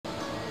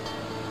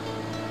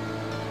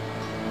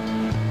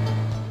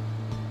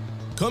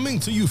Coming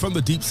to you from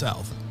the Deep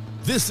South,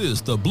 this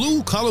is the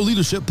Blue Collar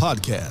Leadership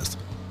Podcast.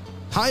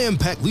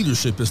 High-impact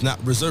leadership is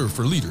not reserved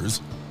for leaders,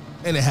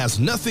 and it has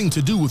nothing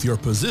to do with your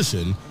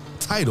position,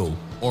 title,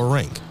 or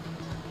rank.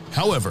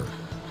 However,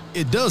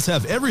 it does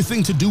have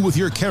everything to do with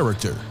your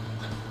character.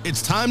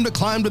 It's time to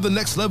climb to the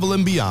next level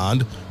and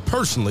beyond,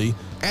 personally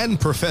and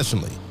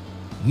professionally.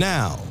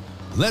 Now,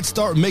 let's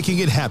start making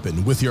it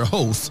happen with your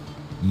host,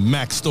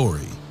 Mac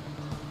Story.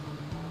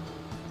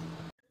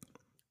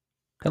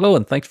 Hello,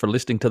 and thanks for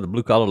listening to the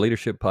Blue Collar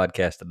Leadership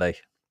Podcast today.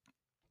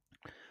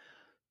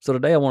 So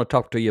today I want to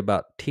talk to you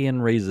about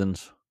 10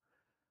 reasons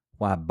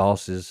why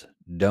bosses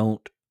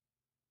don't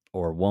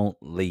or won't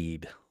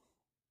lead.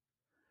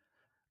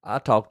 I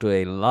talk to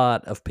a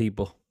lot of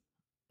people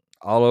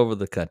all over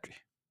the country.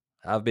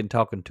 I've been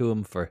talking to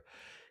them for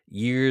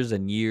years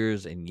and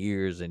years and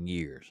years and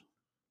years.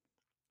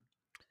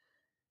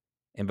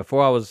 And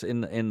before I was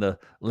in the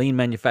lean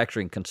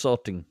manufacturing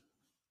consulting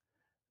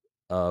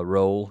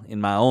role in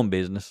my own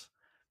business,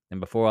 and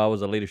before I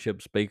was a leadership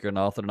speaker and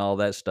author and all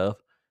that stuff,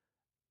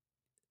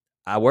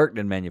 I worked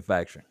in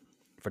manufacturing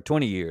for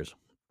 20 years.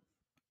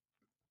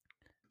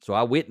 So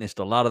I witnessed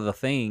a lot of the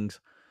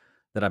things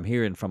that I'm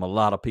hearing from a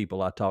lot of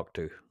people I talk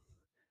to.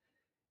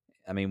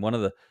 I mean,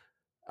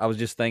 I was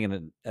just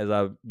thinking as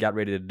I got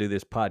ready to do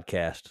this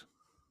podcast,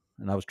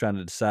 and I was trying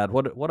to decide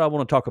what I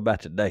want to talk about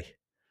today.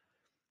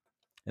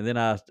 And then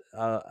I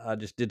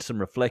just did some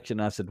reflection.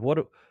 I said, what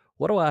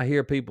do I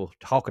hear people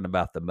talking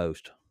about the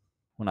most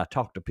when I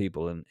talk to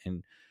people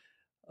and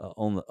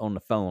on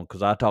the phone?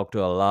 Because I talk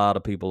to a lot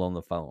of people on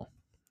the phone.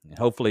 And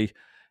hopefully,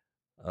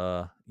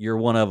 you're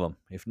one of them.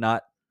 If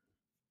not,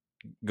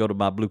 go to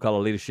my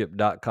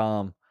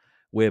bluecollarleadership.com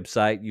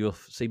website. You'll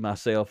see my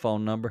cell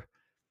phone number.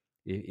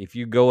 If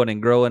you're going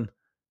and growing,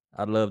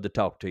 I'd love to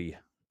talk to you.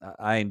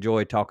 I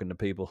enjoy talking to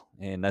people,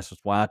 and that's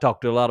why I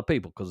talk to a lot of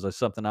people, because that's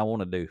something I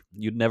want to do.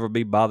 You'd never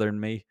be bothering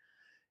me.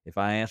 If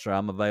I answer,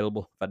 I'm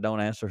available. If I don't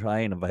answer,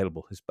 I ain't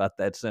available. It's about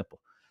that simple.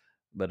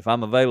 But if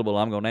I'm available,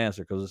 I'm going to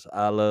answer, because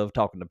I love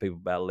talking to people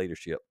about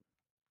leadership.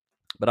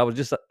 But I was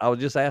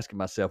just asking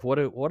myself, what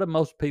do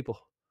most people,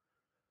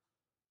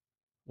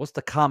 what's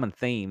the common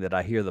theme that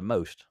I hear the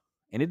most?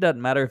 And it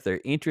doesn't matter if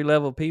they're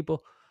entry-level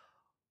people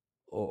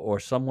or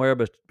somewhere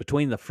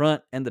between the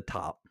front and the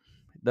top.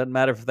 It doesn't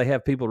matter if they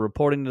have people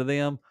reporting to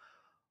them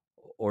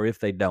or if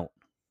they don't.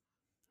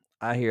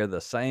 I hear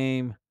the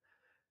same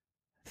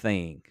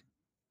thing.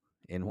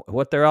 And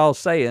what they're all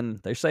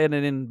saying, they're saying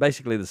it in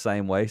basically the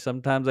same way.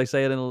 Sometimes they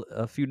say it in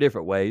a few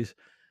different ways.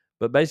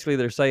 But basically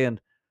they're saying,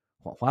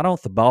 why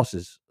don't the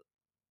bosses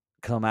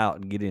come out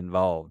and get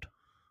involved?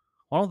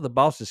 Why don't the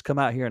bosses come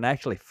out here and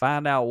actually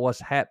find out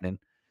what's happening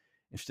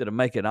instead of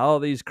making all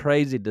these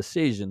crazy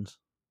decisions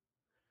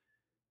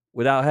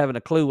without having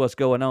a clue what's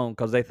going on,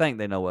 because they think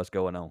they know what's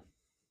going on?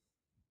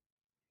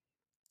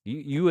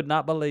 You would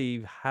not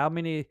believe how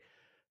many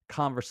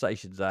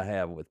conversations I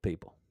have with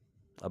people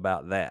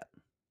about that.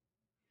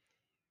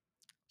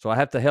 So I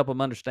have to help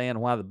them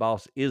understand why the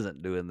boss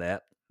isn't doing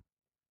that.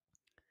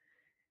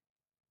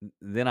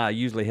 Then I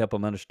usually help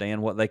them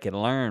understand what they can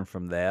learn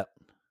from that.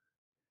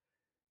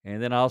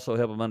 And then I also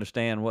help them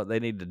understand what they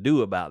need to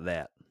do about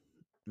that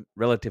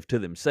relative to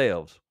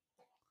themselves.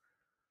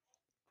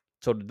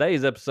 So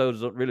today's episode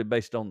is really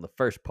based on the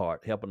first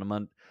part, I'm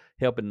going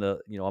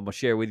to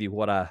share with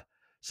you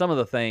some of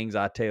the things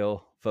I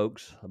tell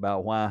folks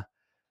about why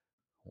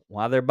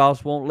their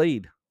boss won't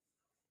lead.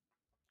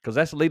 Because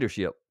that's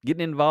leadership.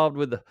 Getting involved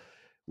with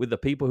the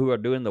people who are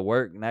doing the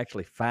work and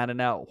actually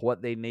finding out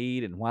what they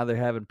need and why they're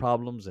having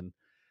problems and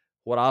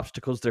what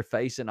obstacles they're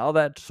facing, all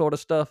that sort of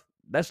stuff,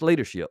 that's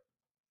leadership.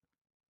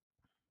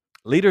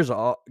 Leaders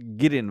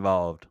get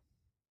involved.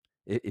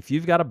 If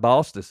you've got a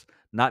boss that's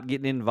not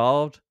getting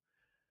involved,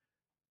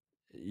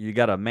 you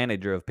got a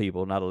manager of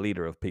people, not a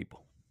leader of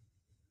people.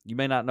 You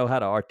may not know how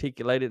to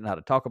articulate it and how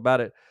to talk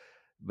about it,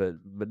 but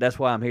that's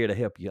why I'm here to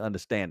help you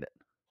understand it.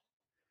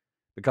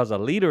 Because a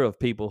leader of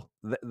people,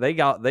 they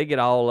get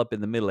all up in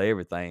the middle of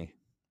everything,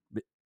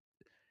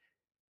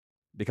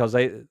 because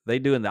they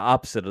doing the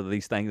opposite of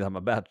these things I'm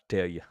about to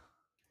tell you.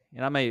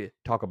 And I may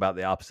talk about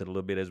the opposite a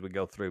little bit as we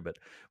go through, but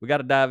we got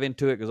to dive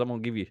into it, because I'm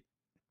going to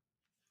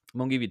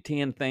give you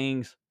 10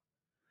 things,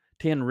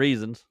 10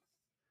 reasons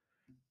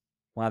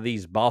why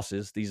these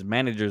bosses, these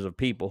managers of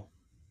people,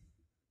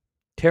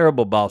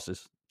 terrible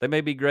bosses, they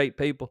may be great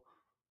people.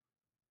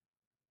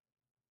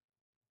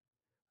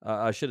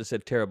 I should have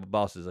said terrible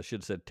bosses. I should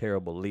have said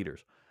terrible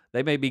leaders.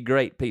 They may be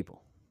great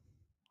people,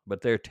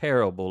 but they're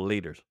terrible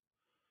leaders.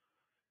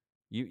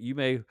 You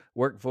may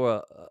work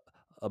for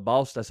a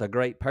boss that's a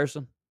great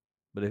person,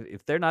 but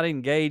if they're not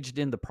engaged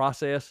in the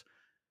process,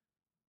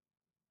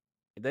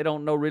 if they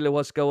don't know really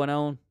what's going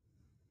on,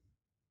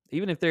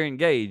 even if they're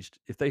engaged,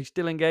 if they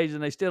still engaged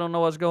and they still don't know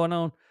what's going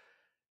on,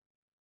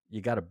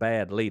 you got a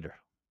bad leader.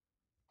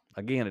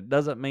 Again, it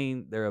doesn't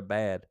mean they're a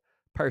bad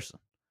person.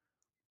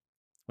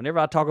 Whenever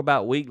I talk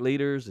about weak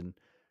leaders and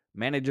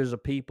managers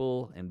of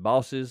people and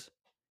bosses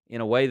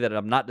in a way that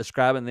I'm not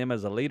describing them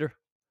as a leader,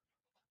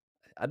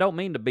 I don't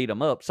mean to beat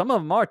them up. Some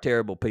of them are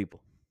terrible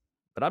people.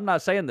 But I'm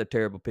not saying they're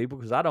terrible people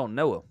because I don't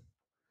know them.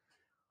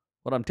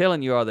 What I'm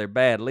telling you are they're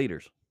bad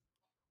leaders.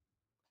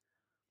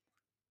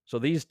 So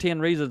these 10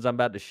 reasons I'm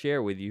about to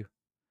share with you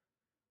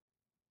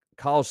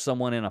cause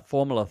someone in a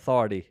formal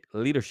authority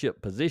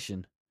leadership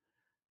position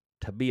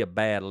to be a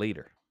bad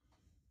leader,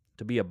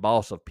 to be a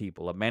boss of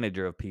people, a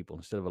manager of people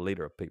instead of a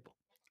leader of people.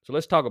 So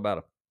let's talk about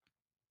them.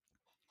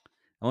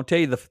 I'm going to tell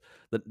you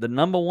the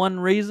number one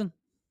reason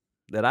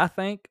that I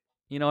think,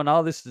 and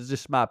all this is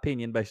just my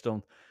opinion based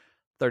on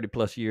 30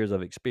 plus years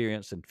of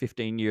experience and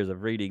 15 years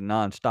of reading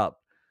nonstop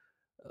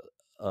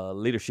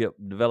leadership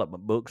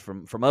development books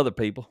from other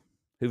people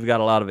who've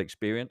got a lot of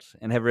experience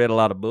and have read a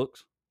lot of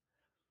books.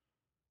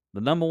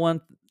 The number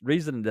one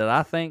reason that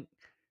I think,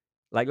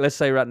 like let's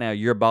say right now,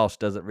 your boss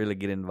doesn't really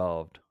get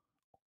involved.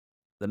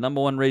 The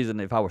number one reason,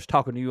 if I was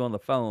talking to you on the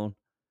phone,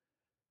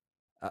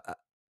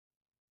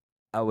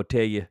 I would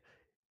tell you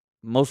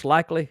most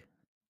likely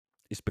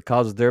it's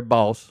because their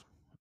boss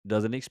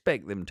doesn't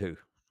expect them to.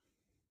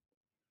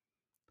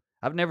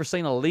 I've never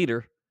seen a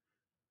leader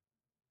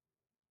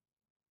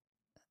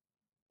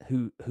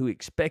who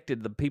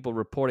expected the people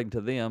reporting to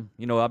them.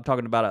 I'm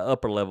talking about an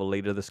upper level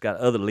leader that's got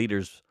other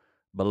leaders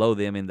below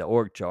them in the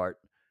org chart,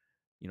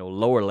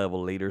 lower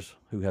level leaders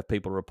who have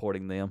people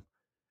reporting them.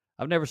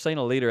 I've never seen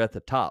a leader at the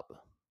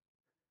top,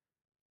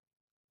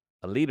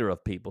 a leader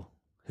of people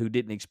who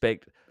didn't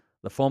expect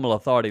the formal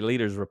authority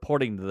leaders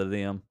reporting to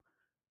them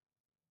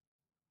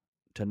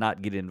to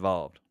not get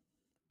involved.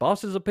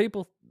 Bosses of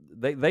people,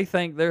 they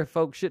think their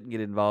folks shouldn't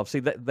get involved. See,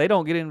 they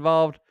don't get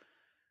involved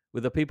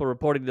with the people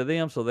reporting to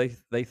them, so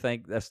they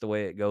think that's the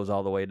way it goes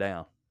all the way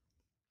down.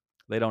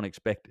 They don't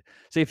expect it.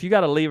 See, if you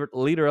got a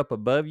leader up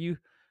above you,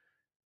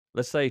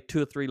 let's say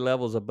 2 or 3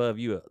 levels above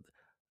you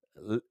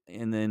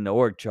in the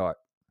org chart,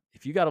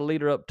 if you got a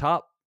leader up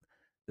top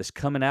that's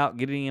coming out,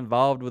 getting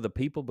involved with the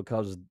people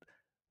because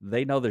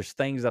they know there's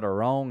things that are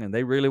wrong and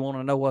they really want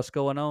to know what's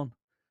going on,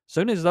 as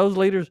soon as those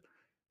leaders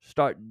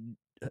start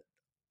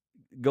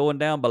going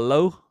down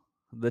below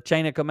the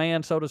chain of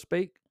command, so to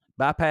speak,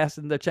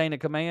 bypassing the chain of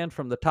command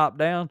from the top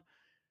down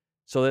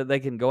so that they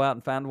can go out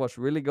and find what's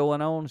really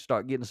going on,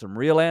 start getting some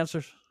real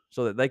answers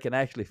so that they can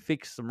actually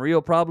fix some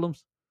real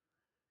problems.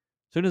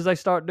 As soon as they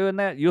start doing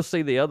that, you'll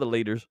see the other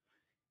leaders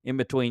in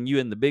between you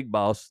and the big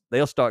boss,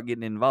 they'll start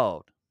getting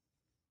involved.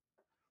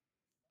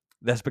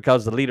 That's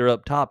because the leader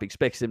up top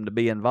expects them to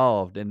be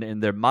involved,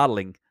 and they're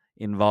modeling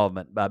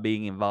involvement by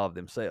being involved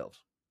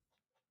themselves.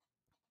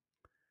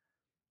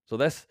 So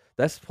that's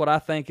what I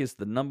think is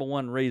the number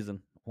one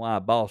reason why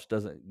a boss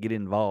doesn't get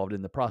involved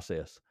in the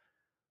process.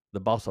 The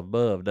boss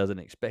above doesn't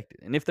expect it.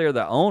 And if they're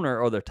the owner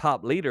or the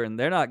top leader and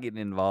they're not getting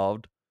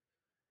involved,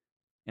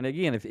 and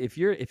again, if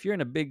you're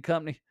in a big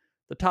company,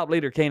 the top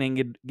leader can't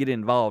even get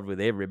involved with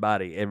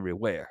everybody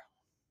everywhere.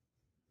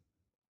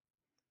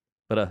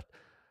 But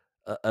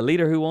a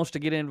leader who wants to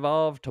get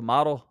involved, to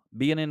model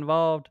being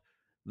involved,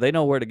 they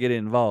know where to get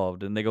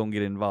involved, and they're going to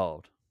get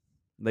involved.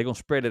 They're going to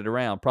spread it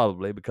around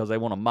probably because they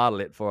want to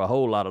model it for a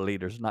whole lot of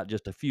leaders, not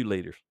just a few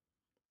leaders.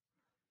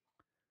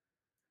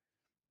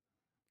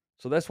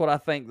 So that's what I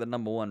think the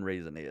number one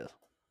reason is.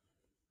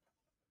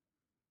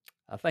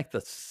 I think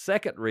the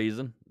second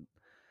reason,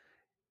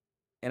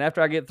 and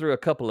after I get through a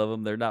couple of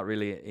them, they're not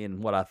really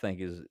in what I think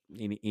is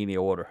any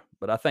order.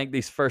 But I think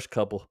these first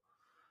couple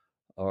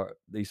are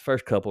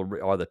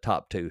the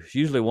top two. It's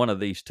usually one of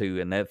these two,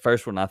 and that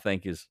first one I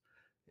think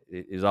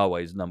is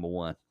always number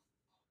one.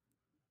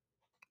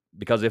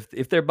 Because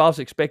if their boss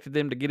expected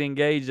them to get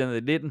engaged and they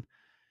didn't,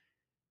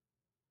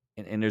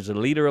 and there's a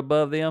leader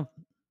above them,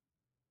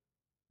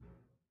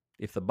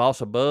 if the boss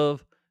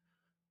above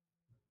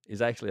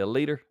is actually a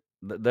leader,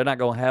 they're not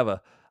going to have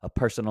a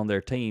person on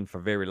their team for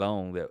very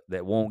long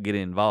that won't get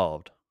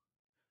involved.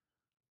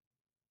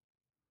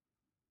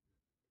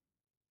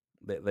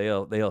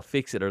 They'll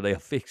fix it or they'll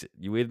fix it.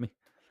 You with me?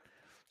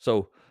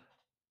 So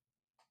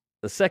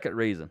the second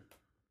reason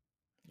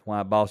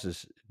why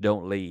bosses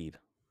don't lead,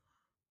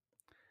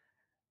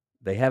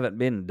 they haven't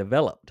been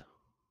developed.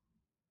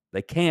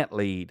 They can't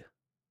lead.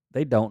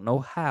 They don't know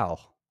how.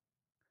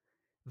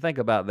 Think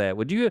about that.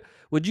 Would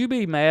you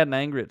be mad and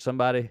angry at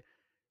somebody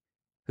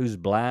who's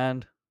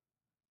blind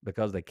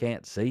because they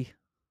can't see?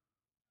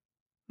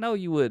 No,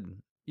 you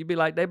wouldn't. You'd be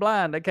like, they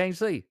blind, they can't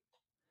see.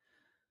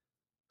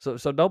 So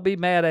don't be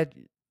mad at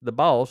the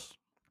boss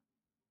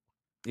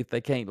if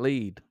they can't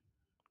lead,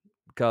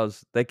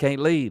 because they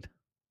can't lead.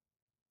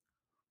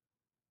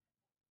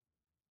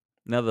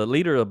 Now the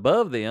leader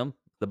above them,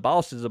 the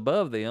boss is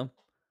above them,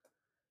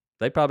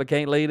 they probably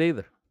can't lead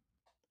either.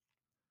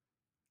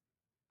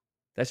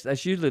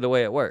 That's usually the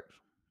way it works.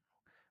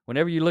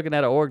 Whenever you're looking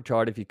at an org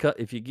chart, if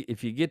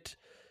you get,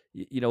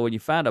 when you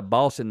find a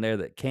boss in there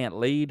that can't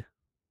lead,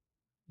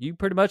 you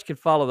pretty much can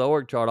follow the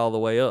org chart all the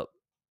way up.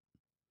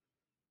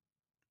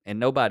 And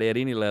nobody at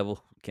any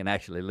level can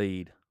actually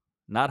lead.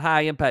 Not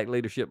high impact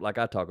leadership like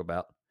I talk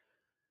about.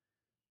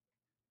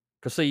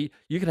 Because see,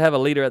 you could have a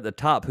leader at the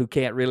top who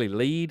can't really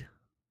lead,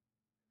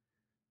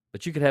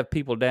 but you could have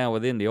people down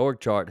within the org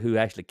chart who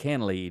actually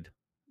can lead.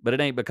 But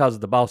it ain't because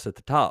the boss at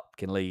the top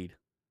can lead.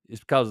 It's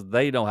because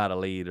they know how to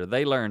lead or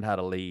they learned how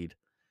to lead.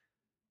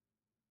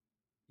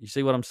 You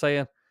see what I'm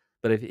saying?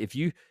 But if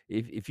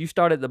you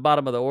start at the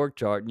bottom of the org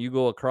chart and you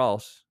go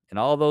across, and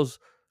all those,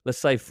 let's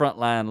say,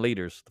 frontline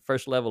leaders, the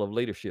first level of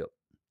leadership,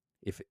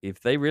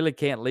 if they really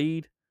can't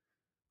lead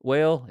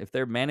well, if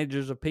they're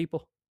managers of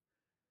people,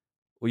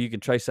 well, you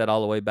can trace that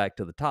all the way back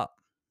to the top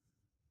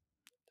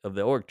of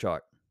the org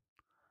chart.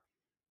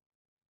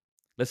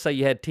 Let's say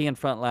you had 10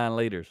 frontline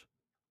leaders.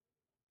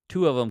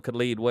 2 of them could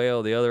lead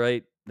well, the other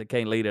 8 they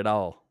can't lead at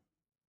all.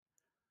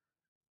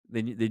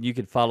 Then you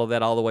could follow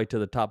that all the way to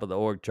the top of the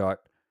org chart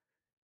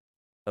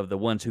of the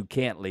ones who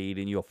can't lead,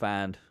 and you'll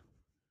find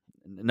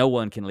no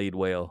one can lead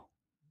well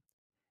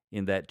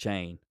in that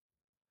chain.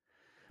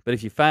 But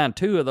if you find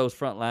 2 of those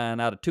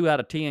frontline 2 out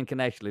of 10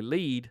 can actually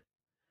lead,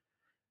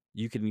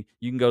 you can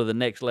go to the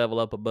next level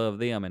up above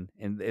them,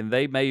 and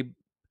they may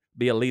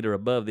be a leader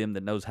above them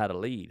that knows how to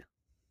lead.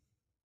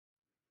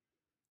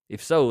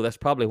 If so, that's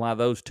probably why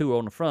those 2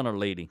 on the front are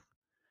leading.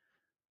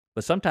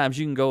 But sometimes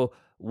you can go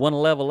one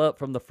level up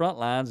from the front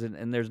lines,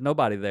 and there's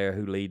nobody there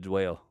who leads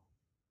well.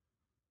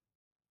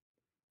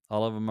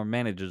 All of them are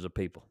managers of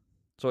people.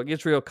 So it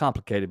gets real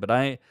complicated, but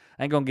I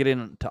ain't going to get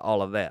into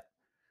all of that.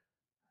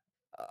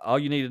 All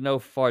you need to know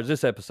as far as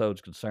this episode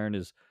is concerned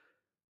is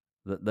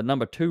the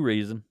number 2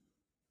 reason,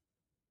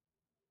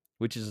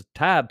 which is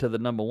tied to the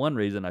number 1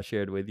 reason I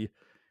shared with you,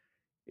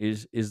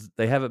 is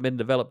they haven't been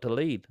developed to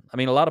lead. I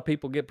mean, a lot of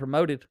people get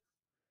promoted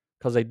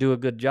because they do a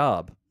good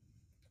job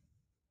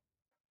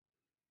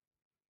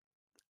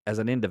as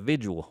an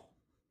individual.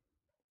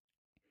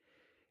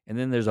 And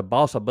then there's a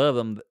boss above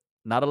them,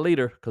 not a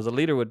leader, because a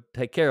leader would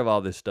take care of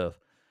all this stuff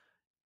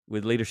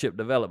with leadership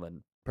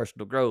development,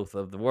 personal growth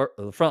of the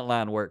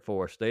frontline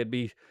workforce. They'd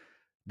be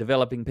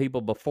developing people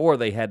before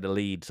they had to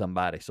lead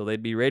somebody. So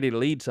they'd be ready to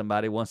lead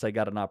somebody once they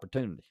got an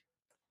opportunity.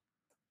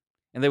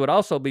 And they would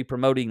also be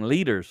promoting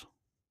leaders,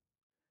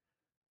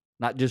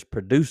 not just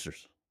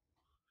producers,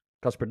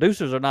 because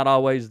producers are not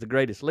always the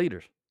greatest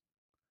leaders.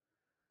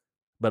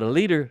 But a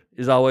leader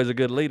is always a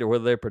good leader,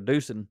 whether they're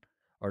producing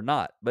or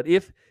not. But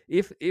if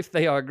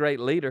they are a great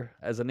leader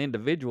as an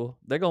individual,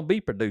 they're going to be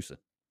producing.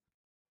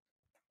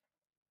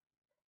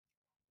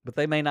 But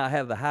they may not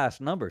have the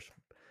highest numbers.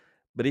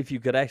 But if you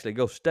could actually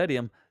go study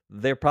them,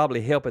 they're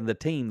probably helping the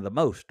team the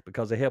most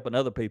because they're helping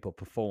other people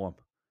perform,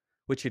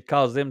 which could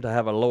cause them to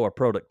have a lower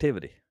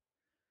productivity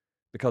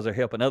because they're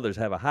helping others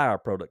have a higher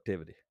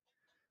productivity.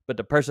 But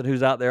the person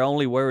who's out there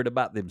only worried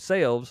about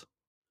themselves,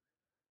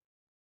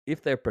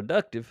 if they're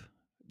productive,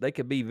 they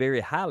could be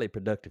very highly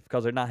productive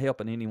because they're not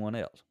helping anyone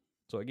else.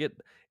 So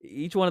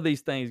each one of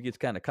these things gets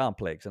kind of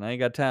complex, and I ain't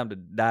got time to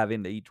dive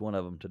into each one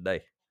of them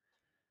today.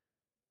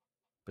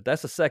 But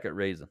that's the second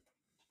reason.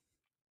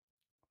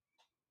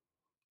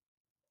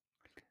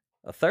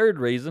 A third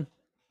reason,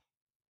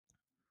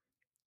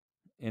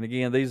 and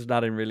again, these are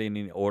not really in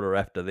any order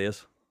after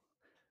this,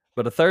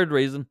 but a third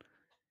reason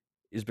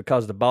is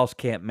because the boss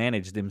can't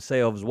manage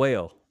themselves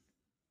well.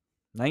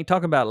 I ain't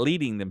talking about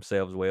leading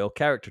themselves well,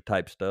 character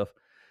type stuff.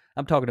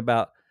 I'm talking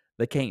about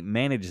they can't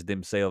manage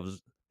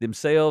themselves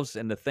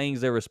and the things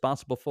they're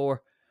responsible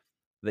for.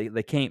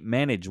 They can't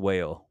manage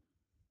well.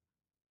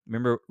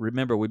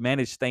 Remember, we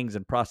manage things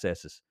and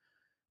processes.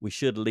 We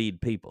should lead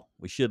people.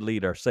 We should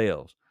lead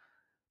ourselves.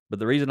 But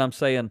the reason I'm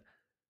saying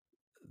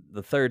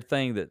the third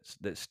thing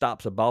that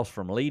stops a boss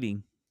from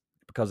leading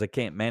because they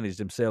can't manage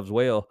themselves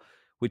well,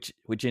 which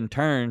in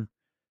turn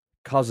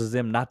causes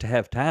them not to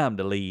have time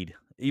to lead.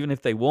 Even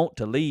if they want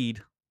to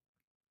lead,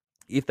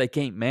 if they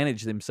can't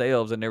manage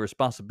themselves and their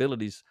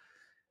responsibilities,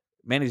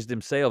 manage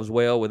themselves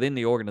well within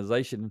the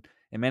organization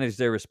and manage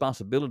their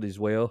responsibilities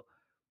well,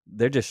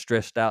 they're just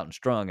stressed out and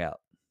strung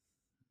out.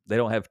 They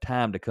don't have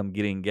time to come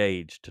get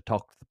engaged, to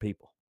talk to the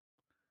people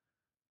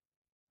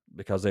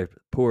because they're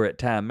poor at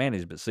time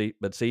management. See,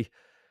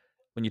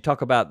 when you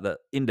talk about the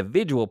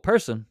individual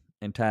person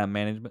in time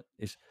management,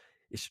 it's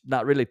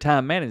not really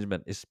time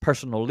management. It's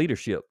personal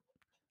leadership.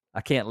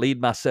 I can't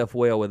lead myself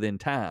well within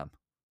time.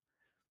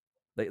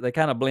 They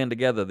kind of blend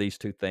together, these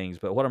two things.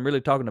 But what I'm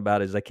really talking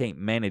about is they can't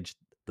manage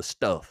the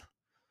stuff.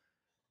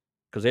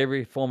 Because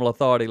every formal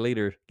authority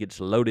leader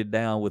gets loaded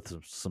down with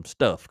some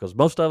stuff. Because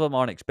most of them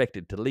aren't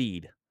expected to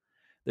lead.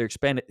 They're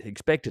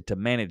expected to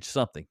manage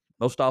something,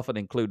 most often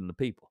including the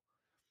people.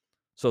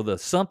 So the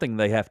something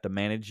they have to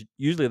manage,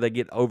 usually they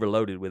get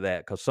overloaded with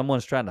that because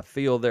someone's trying to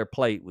fill their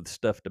plate with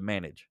stuff to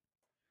manage.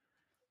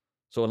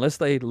 So unless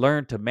they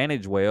learn to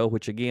manage well,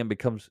 which again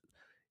becomes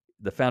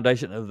the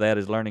foundation of that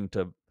is learning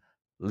to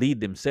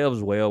lead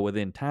themselves well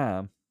within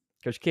time,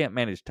 because you can't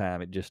manage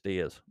time. It just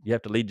is. You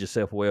have to lead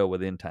yourself well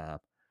within time.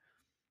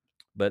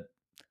 But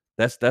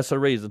that's a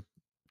reason.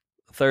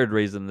 A third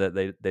reason that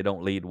they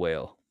don't lead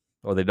well,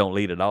 or they don't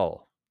lead at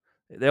all.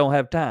 They don't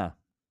have time.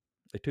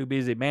 They're too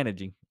busy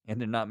managing,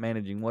 and they're not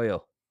managing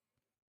well.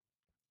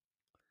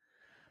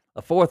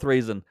 A fourth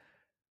reason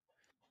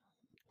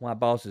why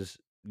bosses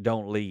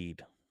don't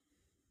lead.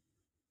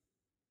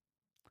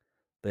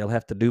 They'll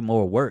have to do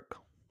more work.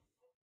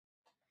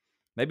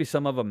 Maybe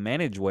some of them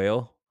manage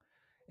well,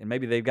 and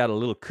maybe they've got a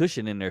little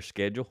cushion in their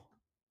schedule.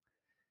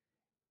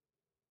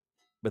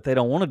 but they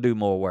don't want to do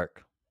more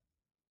work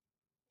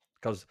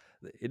because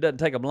it doesn't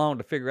take them long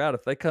to figure out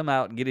if they come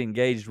out and get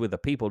engaged with the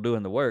people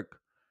doing the work.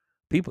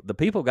 The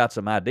people got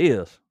some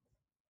ideas.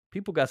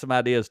 People got some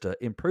ideas to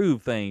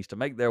improve things, to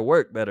make their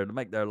work better, to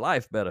make their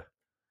life better.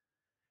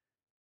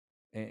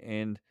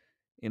 And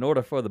in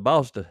order for the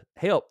boss to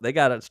help, they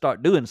got to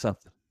start doing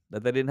something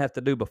that they didn't have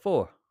to do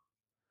before.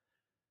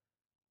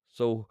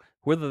 So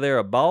whether they're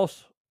a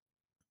boss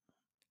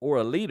or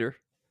a leader,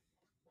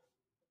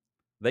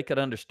 they could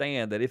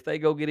understand that if they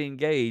go get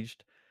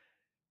engaged,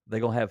 they're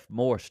going to have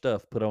more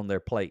stuff put on their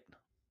plate.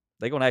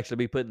 They're going to actually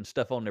be putting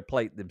stuff on their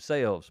plate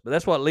themselves. But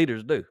that's what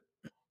leaders do.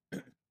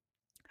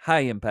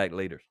 High impact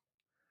leaders.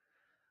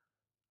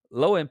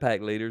 Low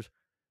impact leaders,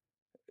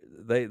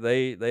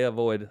 they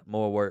avoid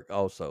more work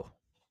also.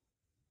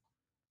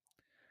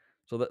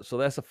 So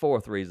that's a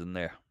fourth reason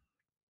there.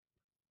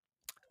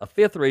 A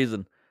fifth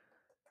reason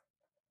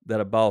that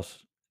a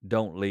boss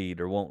don't lead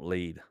or won't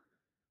lead.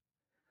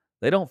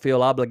 They don't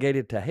feel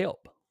obligated to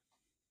help.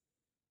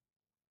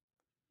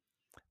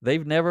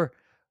 They've never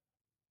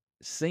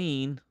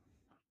seen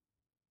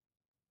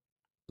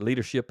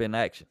leadership in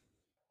action.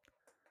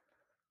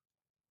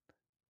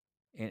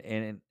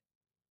 And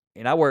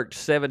I worked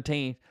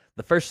the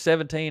first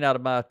 17 out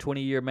of my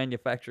 20-year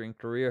manufacturing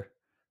career,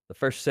 the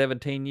first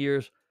 17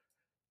 years,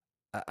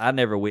 I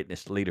never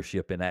witnessed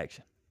leadership in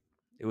action.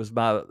 It was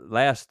my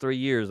last 3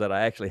 years that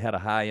I actually had a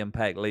high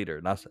impact leader,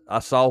 and I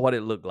saw what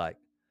it looked like.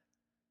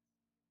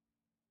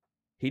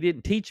 He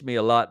didn't teach me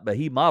a lot, but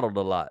he modeled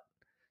a lot.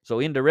 So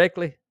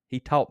indirectly, he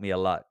taught me a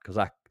lot because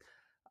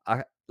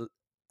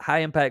high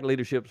impact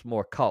leadership is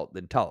more caught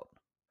than taught.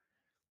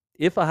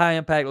 If a high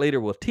impact leader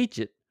will teach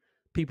it,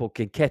 people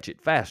can catch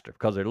it faster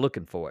because they're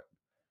looking for it.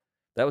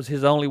 That was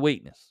his only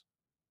weakness.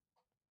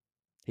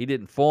 He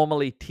didn't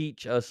formally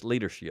teach us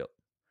leadership.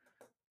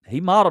 He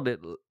modeled it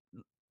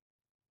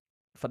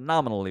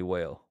phenomenally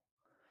well.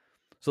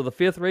 So the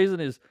fifth reason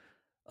is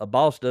a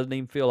boss doesn't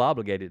even feel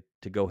obligated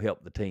to go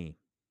help the team.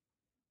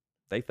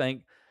 They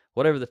think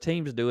whatever the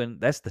team's doing,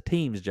 that's the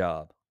team's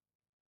job.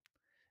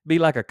 Be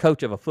like a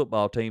coach of a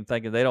football team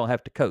thinking they don't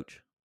have to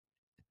coach.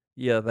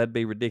 Yeah, that'd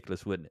be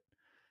ridiculous, wouldn't it?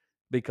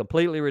 Be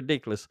completely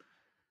ridiculous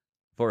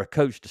for a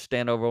coach to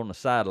stand over on the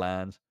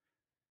sidelines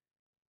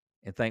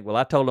and think, well,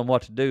 I told them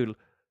what to do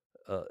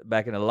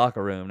back in the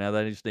locker room. Now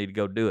they just need to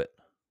go do it.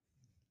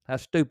 How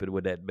stupid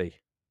would that be?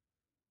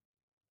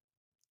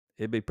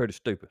 It'd be pretty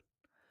stupid.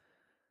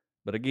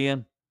 But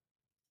again,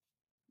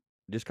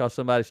 just because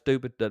somebody's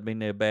stupid doesn't mean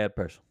they're a bad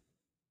person.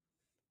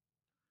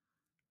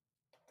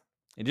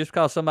 And just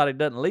because somebody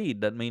doesn't lead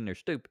doesn't mean they're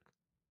stupid.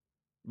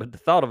 But the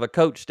thought of a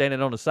coach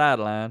standing on the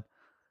sideline,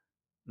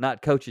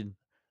 not coaching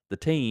the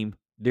team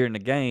during the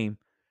game,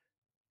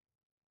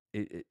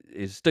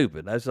 is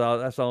stupid. That's all.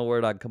 That's the only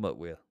word I can come up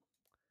with.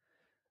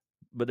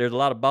 But there's a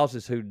lot of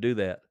bosses who do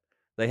that.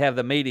 They have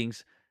the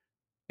meetings,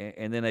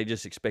 and then they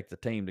just expect the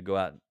team to go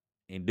out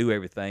and do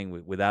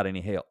everything without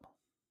any help,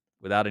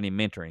 without any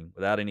mentoring,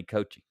 without any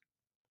coaching.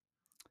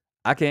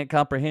 I can't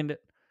comprehend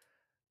it,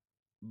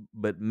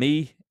 but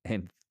me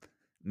and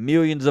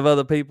millions of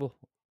other people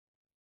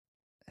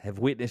have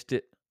witnessed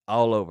it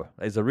all over.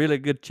 There's a really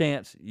good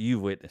chance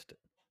you've witnessed it.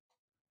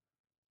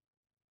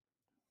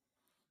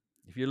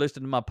 If you're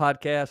listening to my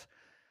podcast,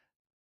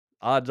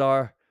 odds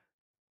are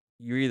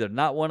you're either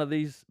not one of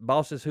these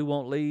bosses who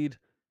won't lead,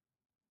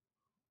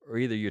 or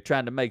either you're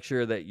trying to make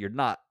sure that you're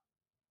not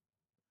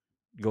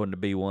going to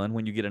be one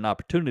when you get an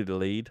opportunity to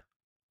lead,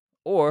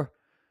 or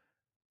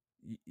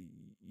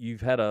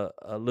you've had a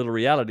little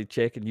reality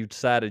check and you've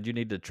decided you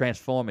need to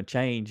transform and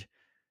change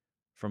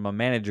from a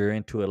manager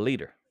into a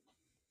leader.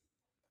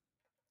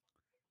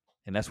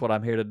 And that's what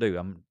I'm here to do.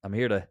 I'm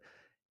here to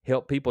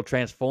help people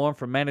transform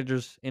from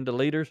managers into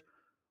leaders,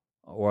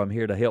 or I'm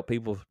here to help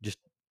people just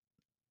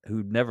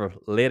who never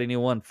led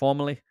anyone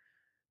formally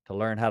to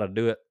learn how to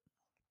do it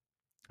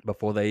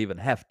before they even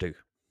have to.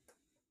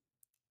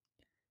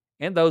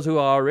 And those who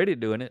are already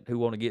doing it, who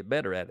want to get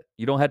better at it.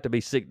 You don't have to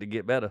be sick to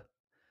get better,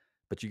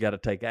 but you got to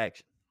take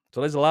action. So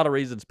there's a lot of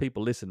reasons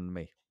people listen to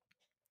me.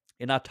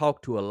 And I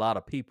talk to a lot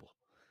of people.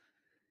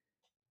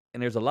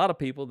 And there's a lot of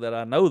people that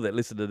I know that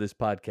listen to this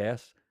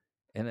podcast.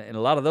 And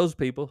a lot of those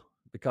people,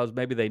 because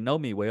maybe they know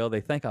me well,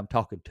 they think I'm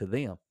talking to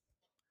them.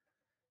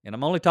 And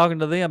I'm only talking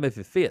to them if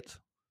it fits.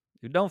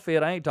 If it don't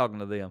fit, I ain't talking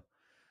to them.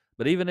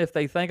 But even if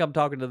they think I'm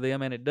talking to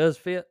them and it does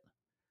fit,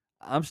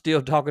 I'm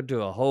still talking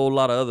to a whole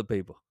lot of other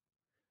people.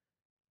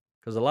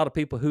 Because a lot of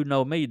people who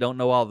know me don't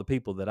know all the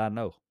people that I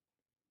know.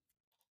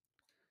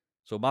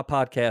 So my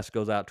podcast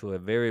goes out to a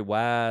very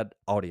wide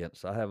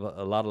audience. I have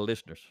a lot of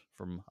listeners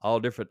from all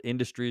different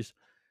industries,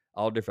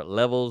 all different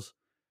levels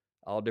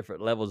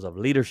of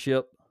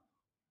leadership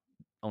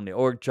on the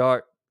org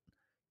chart,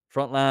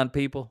 frontline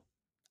people,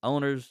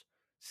 owners,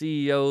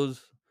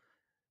 CEOs,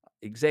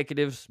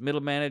 executives,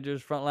 middle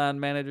managers, frontline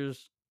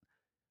managers,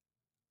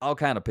 all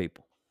kind of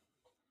people.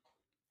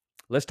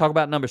 Let's talk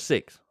about number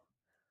 6.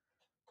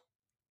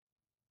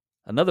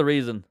 Another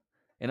reason,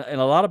 and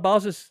a lot of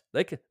bosses,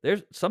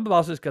 some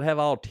bosses could have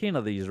all 10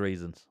 of these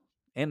reasons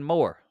and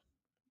more.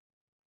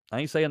 I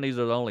ain't saying these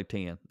are the only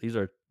 10. These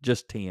are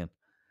just 10.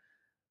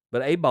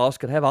 But a boss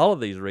could have all of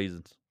these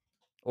reasons,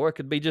 or it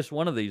could be just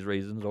one of these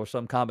reasons, or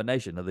some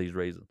combination of these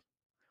reasons.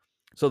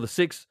 So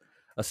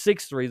a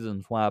sixth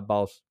reason why a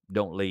boss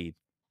don't lead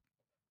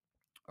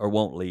or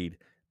won't lead,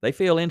 they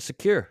feel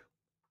insecure.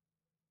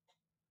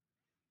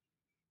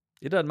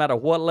 It doesn't matter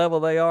what level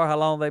they are, how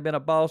long they've been a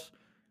boss.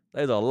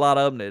 There's a lot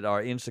of them that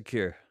are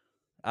insecure.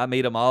 I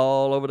meet them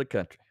all over the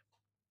country.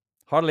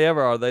 Hardly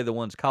ever are they the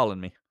ones calling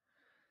me,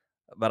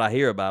 but I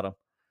hear about them,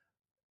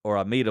 or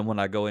I meet them when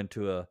I go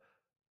into a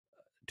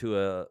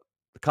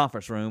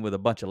conference room with a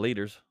bunch of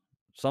leaders.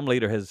 Some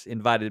leader has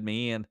invited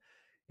me in,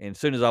 and as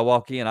soon as I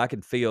walk in, I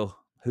can feel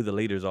who the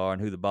leaders are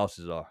and who the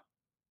bosses are.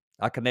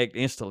 I connect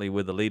instantly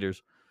with the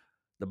leaders.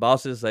 The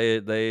bosses, they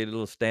a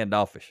little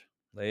standoffish.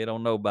 They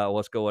don't know about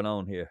what's going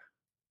on here.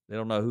 They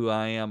don't know who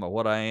I am or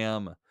what I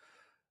am,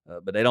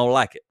 but they don't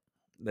like it.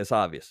 That's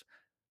obvious.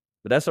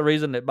 But that's the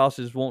reason that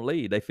bosses won't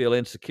lead. They feel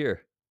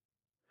insecure.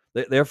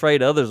 They're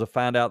afraid others will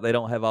find out they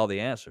don't have all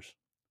the answers.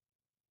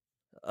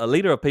 A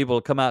leader of people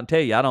will come out and tell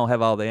you, I don't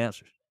have all the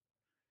answers.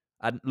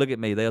 Look at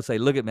me. They'll say,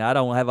 look at me. I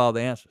don't have all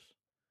the answers.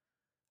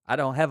 I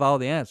don't have all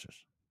the answers.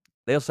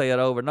 They'll say it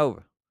over and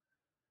over.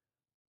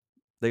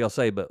 They'll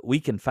say, but we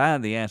can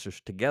find the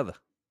answers together.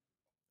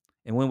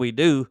 And when we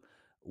do,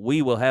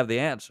 we will have the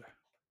answer.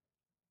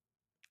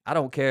 I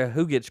don't care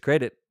who gets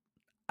credit.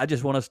 I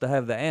just want us to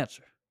have the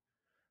answer.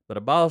 But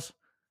a boss,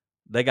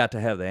 they got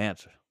to have the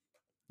answer.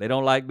 They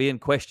don't like being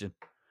questioned.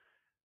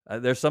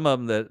 There's some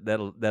of them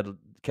that'll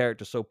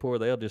character so poor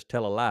they'll just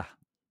tell a lie.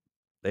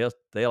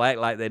 They'll act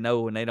like they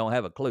know when they don't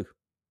have a clue.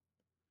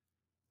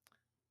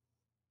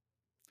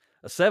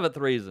 A seventh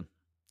reason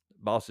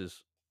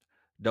bosses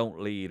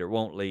don't lead or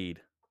won't lead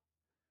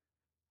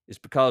is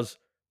because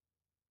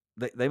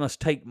they must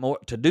take more.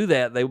 To do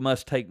that, they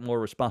must take more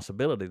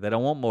responsibility. They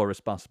don't want more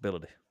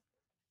responsibility,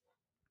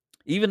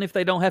 even if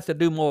they don't have to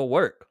do more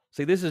work.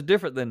 See, this is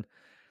different than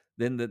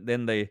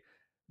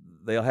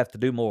they'll have to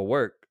do more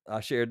work. I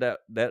shared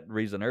that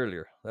reason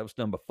earlier. That was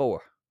number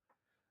 4.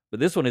 But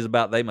this one is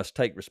about they must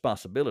take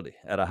responsibility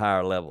at a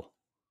higher level.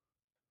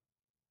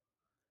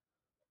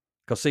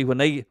 Because see, when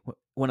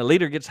a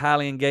leader gets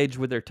highly engaged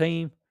with their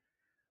team,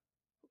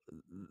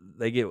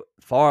 they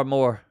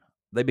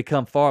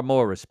become far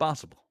more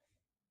responsible.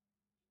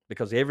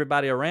 Because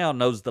everybody around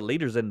knows the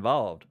leader's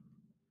involved.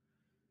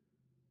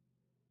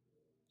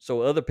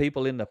 So other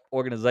people in the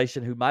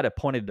organization who might have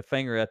pointed the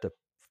finger at the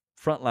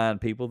frontline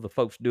people, the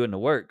folks doing the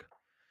work,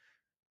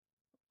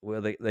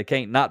 well, they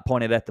can't not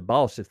point it at the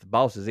boss if the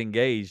boss is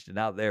engaged and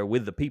out there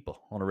with the people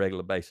on a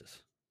regular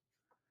basis.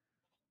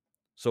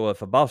 So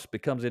if a boss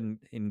becomes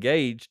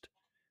engaged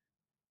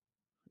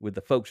with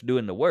the folks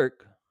doing the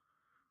work,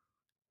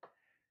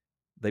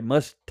 they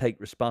must take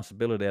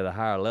responsibility at a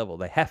higher level.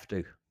 They have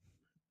to.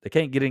 They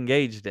can't get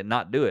engaged and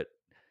not do it.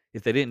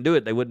 If they didn't do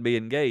it, they wouldn't be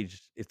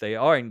engaged. If they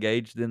are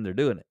engaged, then they're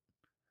doing it.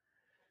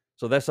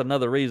 So that's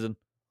another reason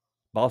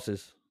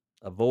bosses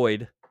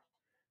avoid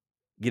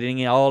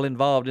getting all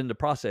involved in the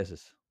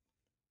processes.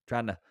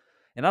 And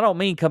I don't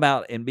mean come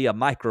out and be a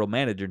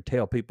micromanager and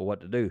tell people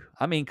what to do.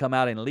 I mean come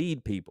out and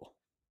lead people.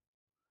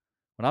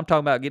 When I'm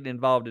talking about getting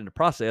involved in the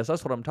process,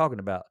 that's what I'm talking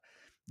about.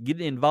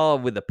 Getting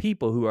involved with the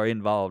people who are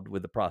involved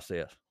with the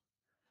process.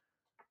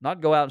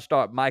 Not go out and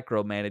start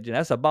micromanaging.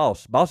 That's a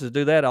boss. Bosses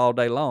do that all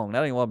day long.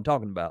 That ain't what I'm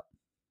talking about.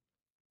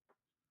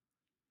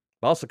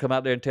 Boss will come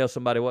out there and tell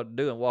somebody what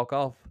to do and walk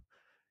off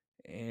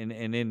and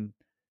then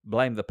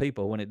blame the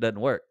people when it doesn't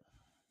work.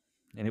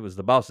 And it was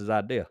the boss's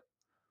idea.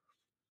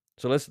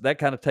 So that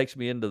kind of takes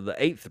me into the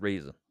 8th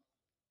reason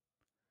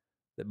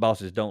that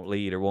bosses don't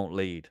lead or won't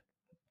lead.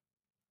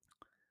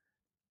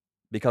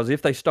 Because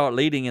if they start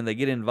leading and they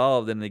get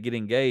involved and they get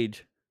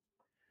engaged,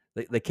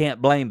 they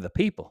can't blame the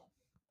people.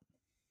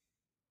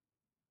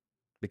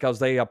 Because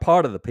they are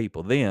part of the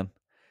people then.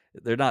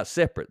 They're not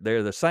separate.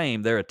 They're the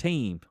same. They're a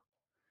team.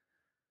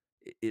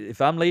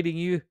 If I'm leading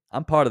you,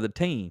 I'm part of the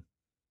team.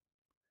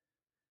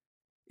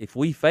 If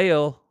we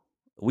fail,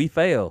 we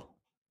fail.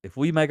 If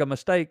we make a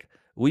mistake,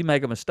 we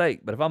make a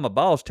mistake. But if I'm a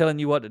boss telling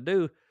you what to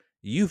do,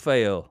 you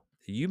fail.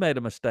 You made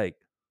a mistake.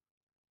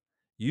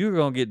 You're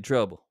going to get in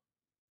trouble.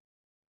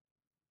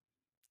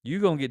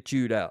 You're going to get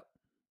chewed out.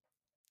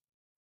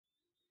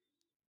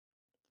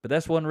 But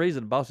that's one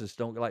reason bosses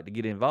don't like to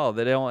get involved.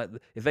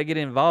 If they get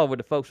involved with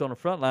the folks on the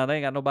front line, they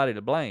ain't got nobody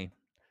to blame.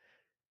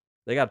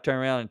 They got to turn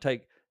around and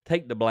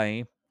take the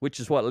blame, which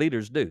is what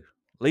leaders do.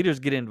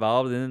 Leaders get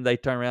involved, and then they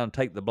turn around and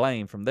take the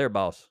blame from their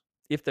boss,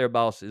 if their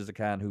boss is the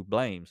kind who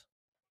blames.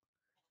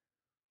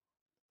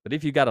 But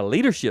if you got a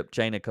leadership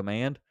chain of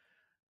command,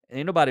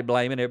 ain't nobody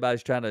blaming.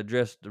 Everybody's trying to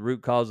address the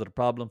root cause of the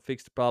problem,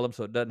 fix the problem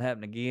so it doesn't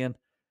happen again.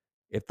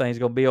 Everything's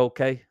going to be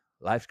okay.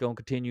 Life's going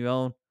to continue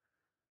on,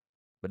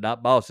 but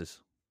not bosses.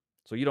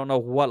 So you don't know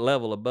what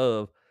level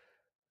above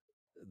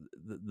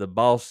the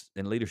boss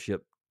and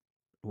leadership,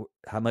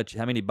 how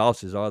many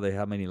bosses are there,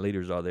 how many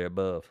leaders are there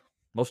above.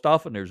 Most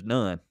often there's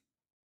none.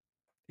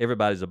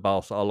 Everybody's a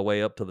boss all the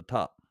way up to the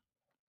top.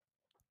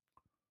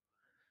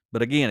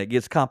 But again, it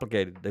gets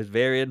complicated. There's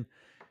varying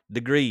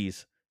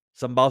degrees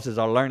Some bosses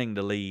are learning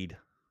to lead.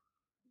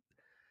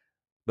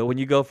 But when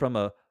you go from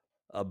a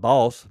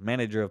boss,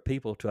 manager of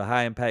people, to a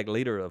high impact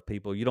leader of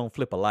people, you don't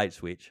flip a light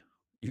switch.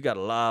 You got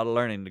a lot of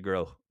learning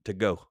to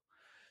go.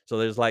 So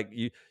there's like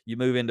you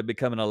move into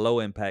becoming a low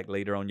impact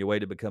leader on your way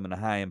to becoming a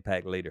high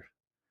impact leader.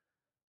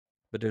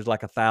 But there's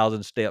like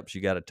 1,000 steps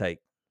you got to take.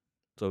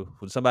 So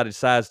when somebody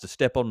decides to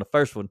step on the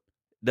first one,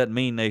 it doesn't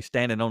mean they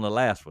standing on the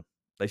last one.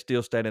 They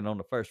still standing on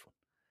the first one.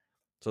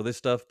 So this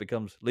stuff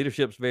becomes,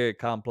 leadership's very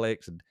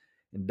complex and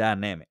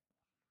dynamic.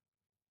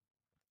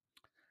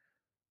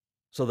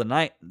 So the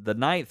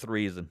ninth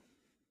reason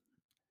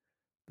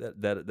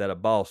that a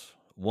boss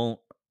won't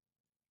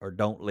or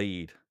don't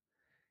lead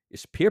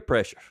is peer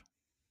pressure.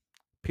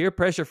 Peer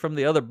pressure from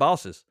the other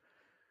bosses.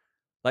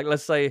 Like,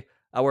 let's say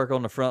I work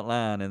on the front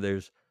line and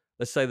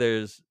let's say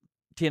there's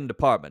 10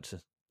 departments.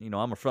 I'm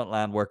a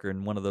frontline worker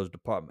in one of those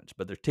departments,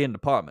 but there's 10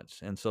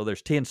 departments. And so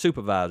there's 10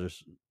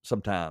 supervisors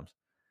sometimes.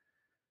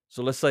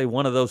 So let's say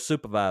one of those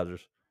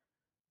supervisors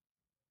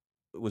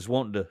was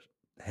wanting to,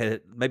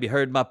 had maybe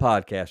heard my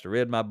podcast or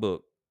read my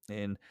book.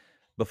 And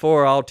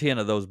before all 10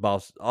 of those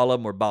bosses, all of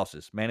them were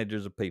bosses,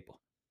 managers of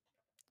people.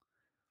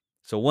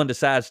 So one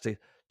decides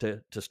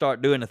to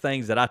start doing the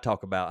things that I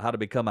talk about, how to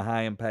become a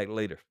high impact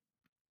leader.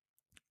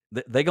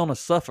 They're going to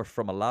suffer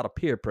from a lot of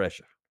peer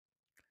pressure.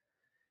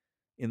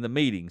 In the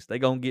meetings, they're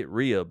going to get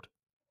ribbed,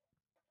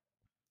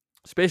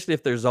 especially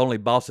if there's only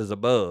bosses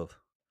above.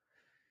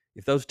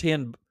 If those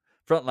 10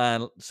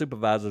 frontline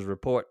supervisors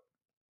report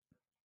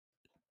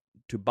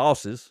to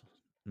bosses,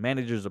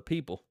 managers of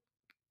people,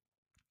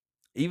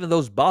 even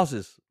those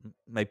bosses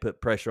may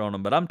put pressure on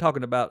them, but I'm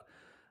talking about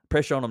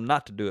pressure on them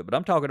not to do it. But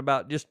I'm talking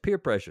about just peer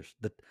pressures.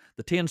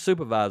 The 10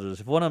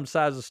 supervisors, if one of them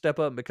decides to step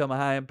up and become a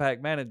high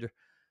impact manager,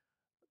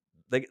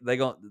 they're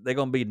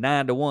gonna be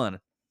 9-1.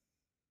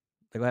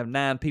 They're gonna have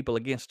 9 people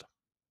against them.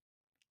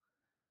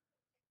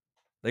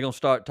 They're gonna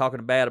start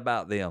talking bad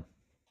about them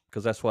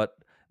because that's what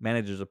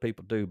managers of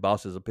people do,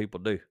 bosses of people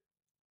do.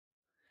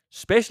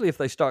 Especially if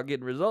they start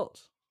getting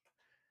results.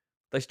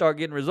 If they start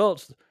getting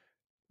results,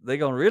 they're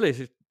gonna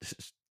really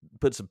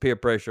put some peer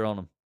pressure on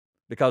them,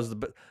 because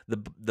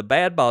the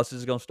bad boss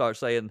is gonna start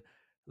saying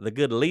the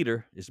good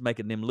leader is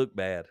making them look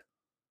bad.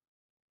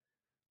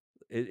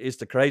 It's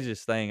the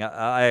craziest thing.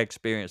 I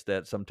experienced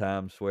that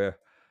sometimes, where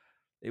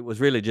it was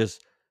really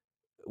just,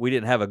 we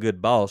didn't have a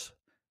good boss,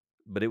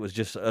 but it was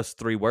just us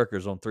 3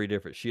 workers on 3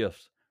 different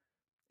shifts.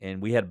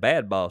 And we had a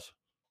bad boss,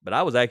 but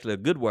I was actually a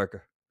good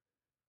worker.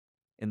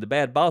 And the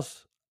bad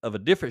boss of a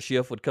different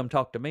shift would come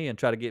talk to me and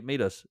try to get me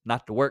to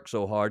not to work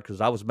so hard because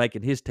I was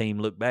making his team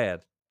look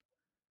bad.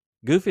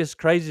 Goofiest,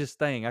 craziest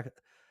thing.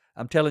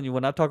 I'm telling you,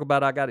 when I talk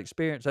about I got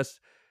experience,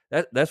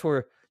 that's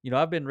where,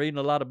 I've been reading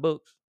a lot of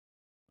books,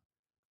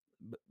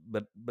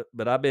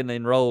 but I've been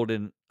enrolled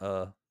in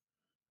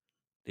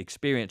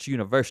Experience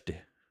University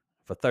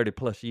for 30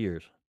 plus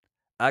years.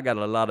 I got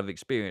a lot of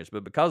experience,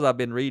 but because I've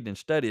been reading and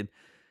studying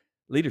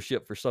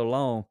leadership for so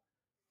long,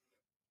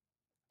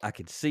 I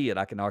can see it.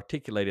 I can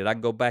articulate it. I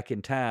can go back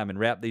in time and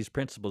wrap these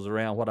principles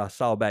around what I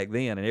saw back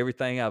then, and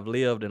everything I've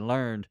lived and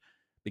learned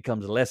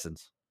becomes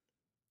lessons.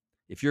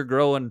 If you're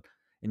growing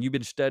and you've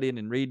been studying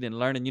and reading and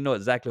learning, you know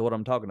exactly what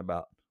I'm talking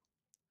about.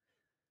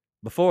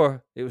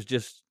 Before, it was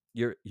just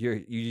you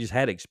just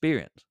had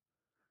experience.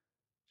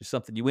 Just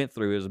something you went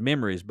through. It was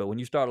memories. But when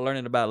you start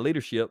learning about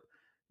leadership,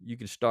 you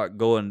can start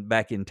going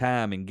back in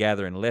time and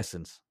gathering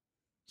lessons,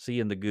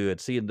 seeing the good,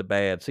 seeing the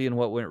bad, seeing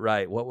what went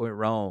right, what went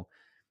wrong.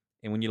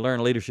 And when you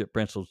learn leadership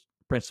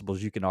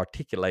principles, you can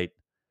articulate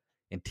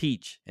and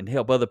teach and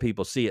help other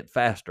people see it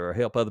faster, or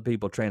help other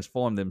people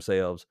transform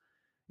themselves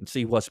and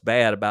see what's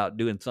bad about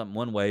doing something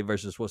one way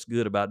versus what's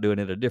good about doing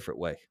it a different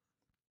way.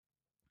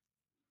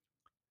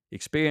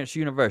 Experience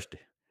University.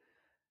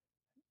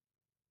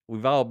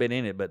 We've all been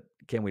in it, but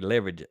can we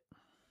leverage it?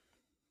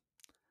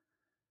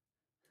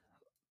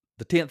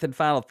 The 10th and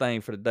final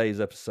thing for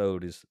today's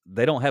episode is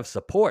they don't have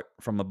support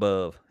from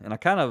above. And I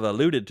kind of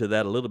alluded to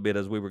that a little bit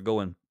as we were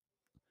going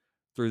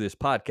through this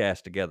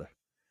podcast together.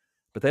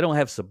 But they don't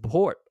have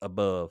support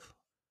above.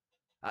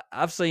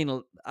 I've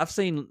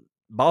seen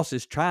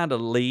bosses trying to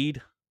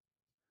lead,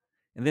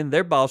 and then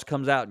their boss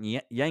comes out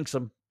and yanks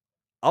them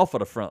off of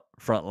the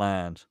front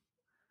lines.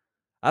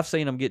 I've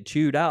seen them get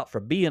chewed out for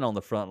being on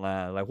the front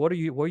line. Like, what are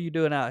you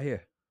doing out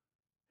here?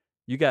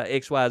 You got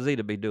XYZ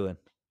to be doing,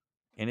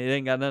 and it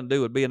ain't got nothing to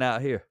do with being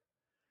out here.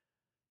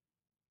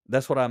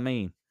 That's what I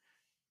mean.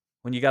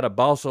 When you got a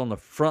boss on the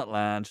front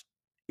lines,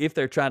 if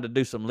they're trying to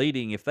do some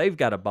leading, if they've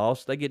got a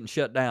boss, they're getting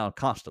shut down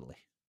constantly.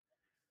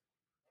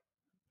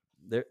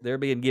 They're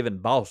being given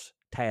boss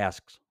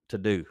tasks to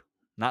do,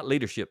 not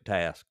leadership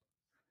tasks.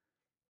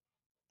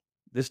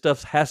 This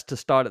stuff has to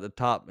start at the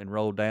top and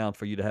roll down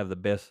for you to have the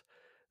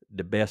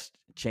best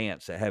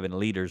chance at having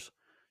leaders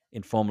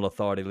in formal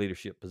authority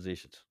leadership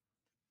positions.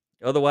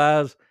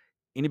 Otherwise,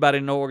 anybody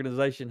in an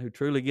organization who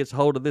truly gets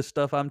hold of this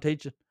stuff I'm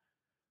teaching,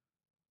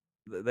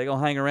 they're going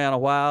to hang around a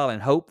while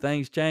and hope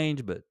things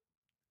change, but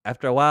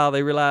after a while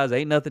they realize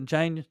ain't nothing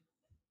changing.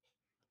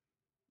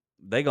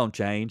 They're going to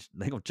change.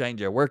 They're going to change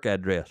their work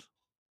address.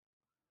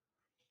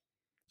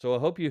 So I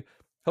hope you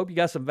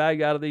got some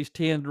value out of these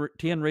 10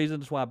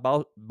 reasons why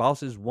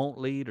bosses won't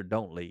lead or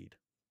don't lead.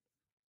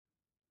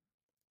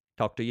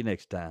 Talk to you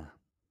next time.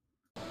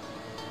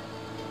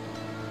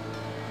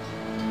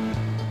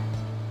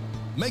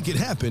 Make it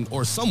happen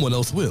or someone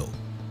else will.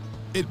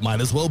 It might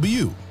as well be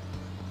you.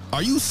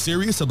 Are you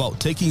serious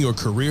about taking your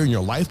career and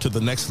your life to the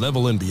next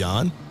level and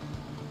beyond?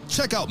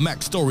 Check out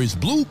Mac Story's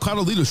Blue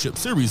Collar Leadership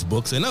series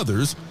books and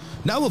others,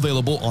 now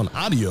available on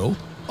audio,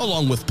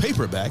 along with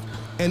paperback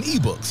and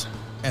ebooks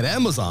at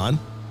Amazon,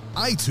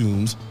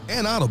 iTunes,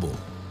 and Audible.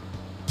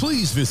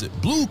 Please visit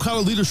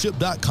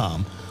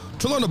bluecollarleadership.com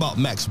to learn about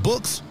Mac's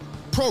books,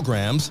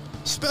 programs,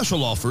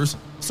 special offers,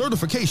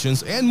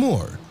 certifications, and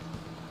more.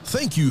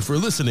 Thank you for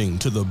listening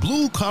to the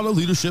Blue Collar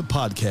Leadership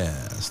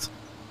Podcast.